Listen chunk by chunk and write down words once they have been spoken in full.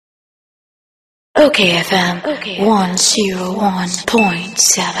okayfm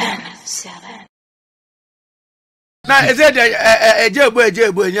 101.7. Na ejebo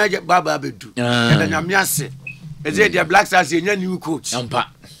nya baba bedu na nyamiase eze Black Stars nya new coach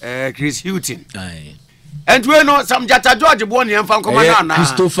Chris Hughton and we know some Jata George born here from Komana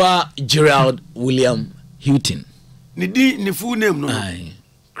Christopher Gerald William Hughton ni full name no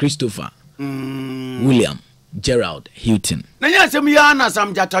Christopher William Gerald Hughton na nya sem ya na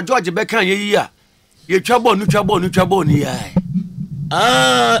some Jata George be kan ye a ye twabo nu ni ya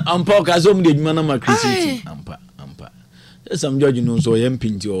ampa kazom de adwuma na ma Chris Hughton ampa some George no so yem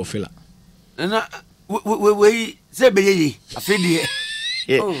pinti o fela na we say be ye afedi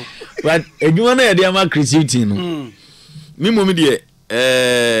but adwuma na ye de ma Chris Hughton no mi momi de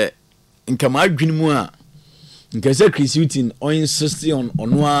nka ma adwene mu a nka say Chris Hughton on insist on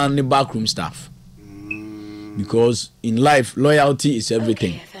ono ne backroom staff because in life loyalty is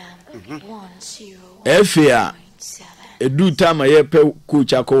everything. Efia edu time ye pe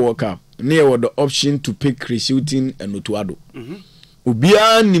coach akọ work up near the option to pick Chris Hughton and Otuado.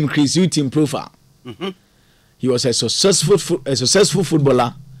 Ubia nim Chris Hughton profile. He was a successful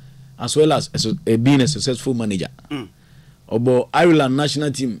footballer as well as being a successful manager. Obo Ireland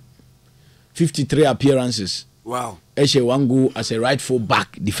national team 53 appearances. Wow. Eshe one goal as a right full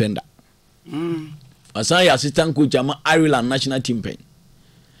back defender. Asaya assistant coach ama Ireland national team pen.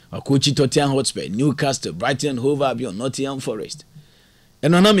 Coach Tottenham Hotspur, Newcastle, Brighton, Hove Albion, Nottingham Forest.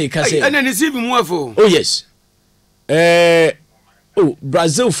 And on me say and then it's even more for. Oh yes.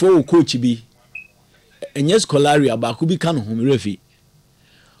 Brazil for coach bi. And yes Colaria ba ku bi kan ho refi.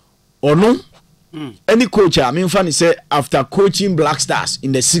 Ono any coach I mean funny say after coaching Black Stars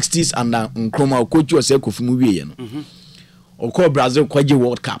in the 60s and Nkrumah coach was Kofumu wie no. O call Brazil kwaje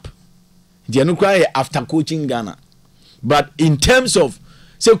World Cup. They no cry after coaching Ghana. But in terms of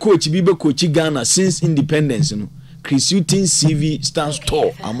say coach Bibe coach Ghana since independence, you know, Chris Hughton's CV stands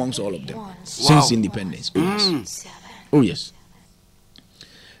tall amongst all of them since independence. Oh yes.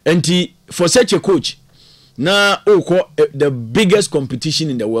 And for such a coach, now the biggest competition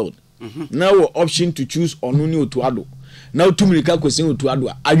in the world. Now we option to choose Onuni Otuado. Now two Mirika question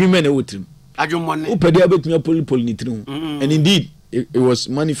Otuado. Argument with him. And indeed, it was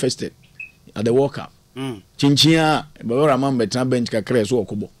manifested at the World Cup. Chinchia Bawara man betra bench kakra so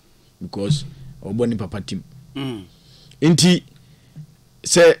okobo because oboni papa team. Inti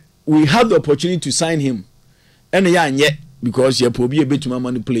say we have the opportunity to sign him and yet because he probably a bit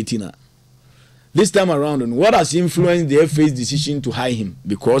manipulating. This time around, what has influenced the FA's decision to hire him?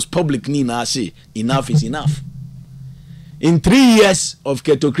 Because public need now say enough is enough. In 3 years of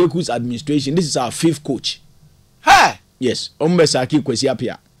Keto Kreku's administration, this is our 5th coach. Hey! Yes, Ombesaki Kwesi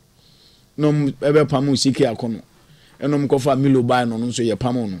Apia. No ebe pamu sike akono enom kofa milo ba no so ye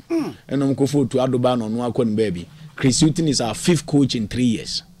pamu no enom kofo to adoba no no akon baby. Chris Hughton is our 5th coach in 3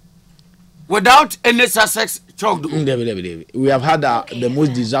 years without any success. We have had the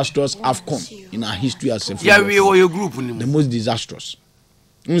most disastrous AFCON in our history as a football. Yeah, we were your group. The most disastrous.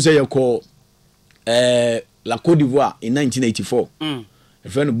 Say you call La Côte d'Ivoire in 1984. A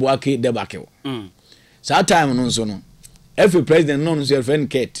friend Boake Debakel. So that time no so no every president no so friend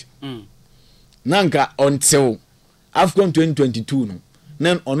Kate. Nanka until AFCON 2022 no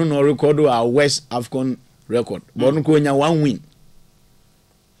then ono no record our West AFCON record but no ko nya 1 win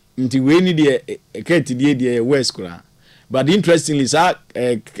nti we ni de Kate de West kura but interestingly sa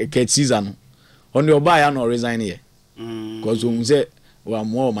Kate season on your buy no resign here because we say we are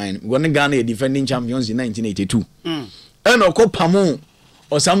more mine we Ghana defending champions in 1982 and okopamo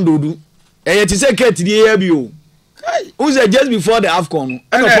or some dodu e ti say Kate de here bi o who said just before the AFCON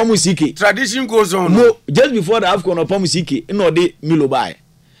and Opomusike tradition goes on. No, just before the AFCON Opomusike no de Milobai.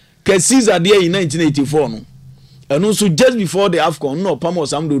 Cause Caesar there in 1984 no. And also just before the AFCON no Pomo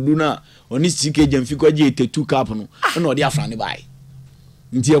Samdo Duna on his CK Jemfiko 82 cap no no de afrani buy.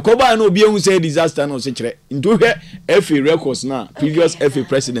 Nti Yakoba no be who say disaster no se kire. Into FA records na previous FA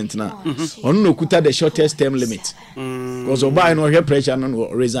president na. On no kuta the shortest term limit. Because Oba no hear pressure no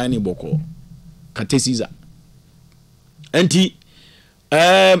resign boko. Kate Caesar. And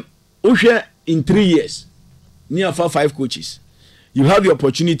in 3 years, near 5 coaches, you have the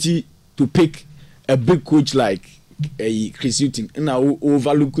opportunity to pick a big coach like Chris Hughton and now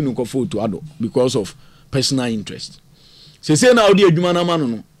overlook to Ado because of personal interest. So say now the Jumana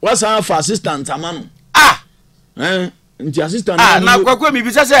Manu. What's our assistant Amano? The assistant now Kwaku mi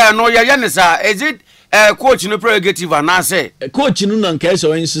bisa say no ya yanisa. Is it coach no prerogative and I say coach no nan case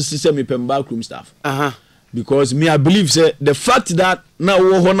or insist me backroom staff. Because me I believe say the fact that now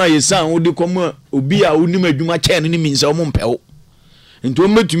wo ho na yesan wo de come obi a onim adwuma chain ni means o mo mpeo nti o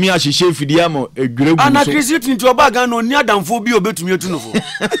metumi ahyehyɛ fidie ama edwere gu so ana Chris Hilton to obaga no ni adamfo bi obetumi etunofo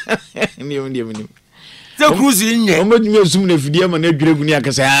ni se cruise nye o metumi esum na fidie ama na edwere gu ni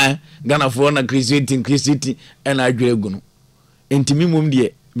akasa Ghana for na Chris Hilton na edwere gu no enti mimum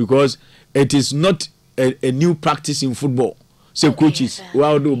de because it is not a new practice in football. So coaches,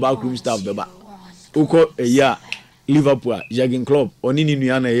 wow, do backroom staff beba. Uko Liverpool, Jurgen Klopp, onini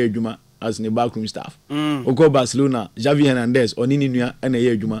nuya na ye juma as ne backroom staff. Uko Barcelona, Xavi Hernandez, onini nuya na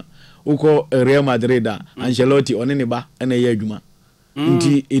ye juma. Uko Real Madrid, Ancelotti, onini ba na ye juma.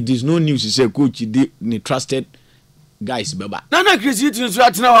 It is no news to say coach ni trusted guys beba. Nana Chris Hilton so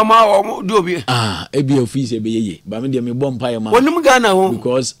atina wa ma do bi. Ebi office ebe ye. Ba me de me bom pa ye ma. Wonum Ghana ho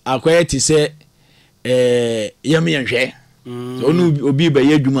because akoye ti say yemi yenhwe. So onu obi be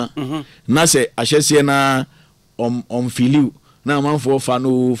ye adwuma. Na say ahyese na on filiu na amanfo fa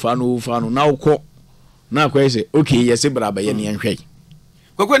no na ukọ na akoye say okay yes bra be ye ne yenhwe.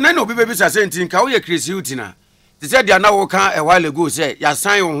 Kwakwe na obi be bi say ntin ka wo ye Chris Hilton na. Ti say dia na wo kan a while ago say ya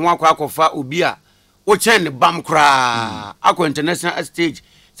san wo ho akwafa obi a o chen bam kra akọ international stage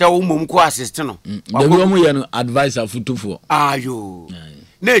say wo mom ko assist no da bi omo ye no advisor futufo ayo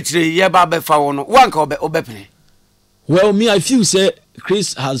na chire ye ba be fa wo no wanka obepene. Well, me I feel say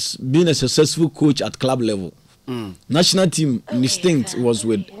Chris has been a successful coach at club level. National team instinct was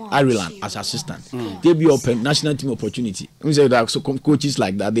with Ireland as assistant. They be open national team opportunity. We say that so coaches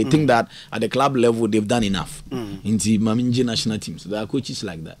like that they think that at the club level they've done enough into Maminji national team. So there are coaches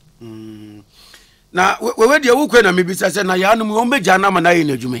like that. Na we dey wo kwen na me bisa say na ya no mo beja na ma na ye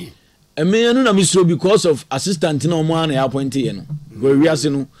na dwuma. Me no na me so because of assistant na omo na appoint ye no. Go wiase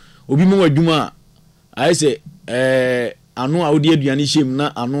no obi mo adwuma I say anu a odi aduane hyem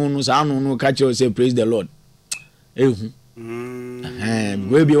na anu no sa anu no ka che say praise the Lord. Ehu.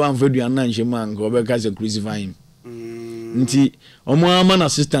 We be one for aduane na hyem an go be ka say crucify him. Nti omo ama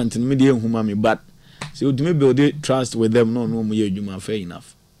assistant me dey ehu ma me but say odime build trust with them no mo ye adwuma fair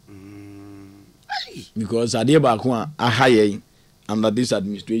enough. Because ade ba ko a high under this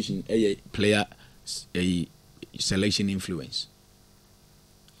administration a player a selection influence.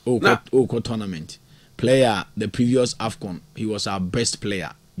 Oko tournament player the previous AFCON he was our best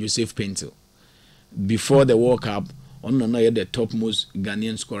player Joseph Pinto. Before the World Cup on the topmost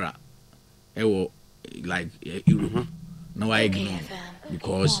Ghanaian scorer like Europe. Now I ignore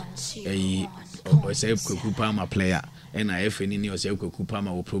because a Kwaku Yeboah player and I FNN or Kwaku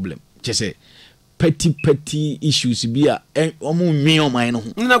Yeboah problem. Just say petty issues be a omo me on my no.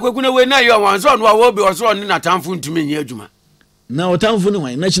 Na Kwaku na we na you wan so no wo be so ni na tamfo ntumi nye adwuma. Na o tamfo no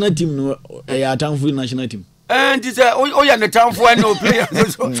wan national team no ya tamfo national team. And this oh ya na tamfo and no player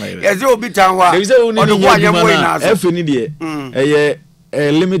so. Yes obi tanwa. There is only FNN dey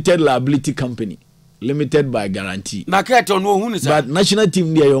a limited liability company. Limited by guarantee. Na keto no hu ni sa. But national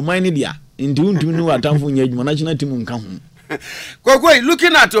team there your money there. Nti untumi no atamfo nye adwuma national team nka ho. Kwaku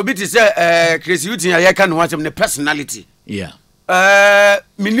looking at obi to say Chris Hilton ya ka no watem the personality. Yeah.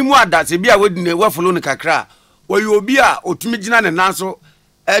 Minimu adase bia we di we follow no kakra. We obi a otumi gina ne nanso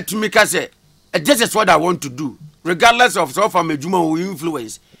tumi ka say this is what I want to do regardless of so far medjuma or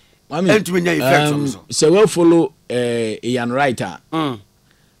influence. I mean tumi nya effect from so. So we follow Ian Wrighter.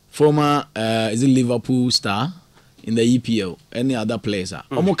 Former is a Liverpool star in the EPL, any other players.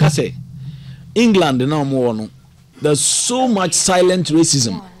 Omo ka say England na omo no. There's so much silent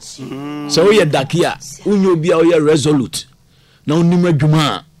racism. So we are dakia, unyo bia we are resolute. Na unim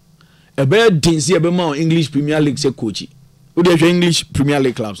adwuma. E be dinsi e be ma English Premier League say coach. We dey English Premier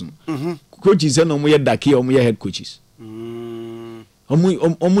League clubs no. Coaches say no mo ye dakia, omo ye head coaches.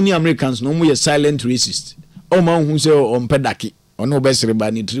 Omo ni Americans no mo ye silent racist. Omo hu say on pedaki. Ono be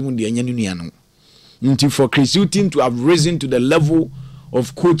sereba ni trimu de anya nua no. Nti for Chris Hilton to have risen to the level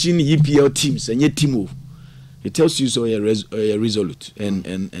of coaching EPL teams and your team of it tells you so a resolute and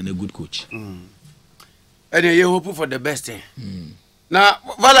a good coach. And you hope for the best. Now,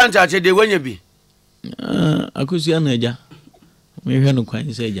 Valentine, they when you be? I could see an edge. We have no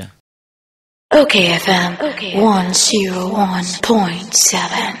quite say ja. OKFM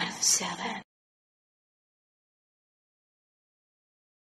 101.7.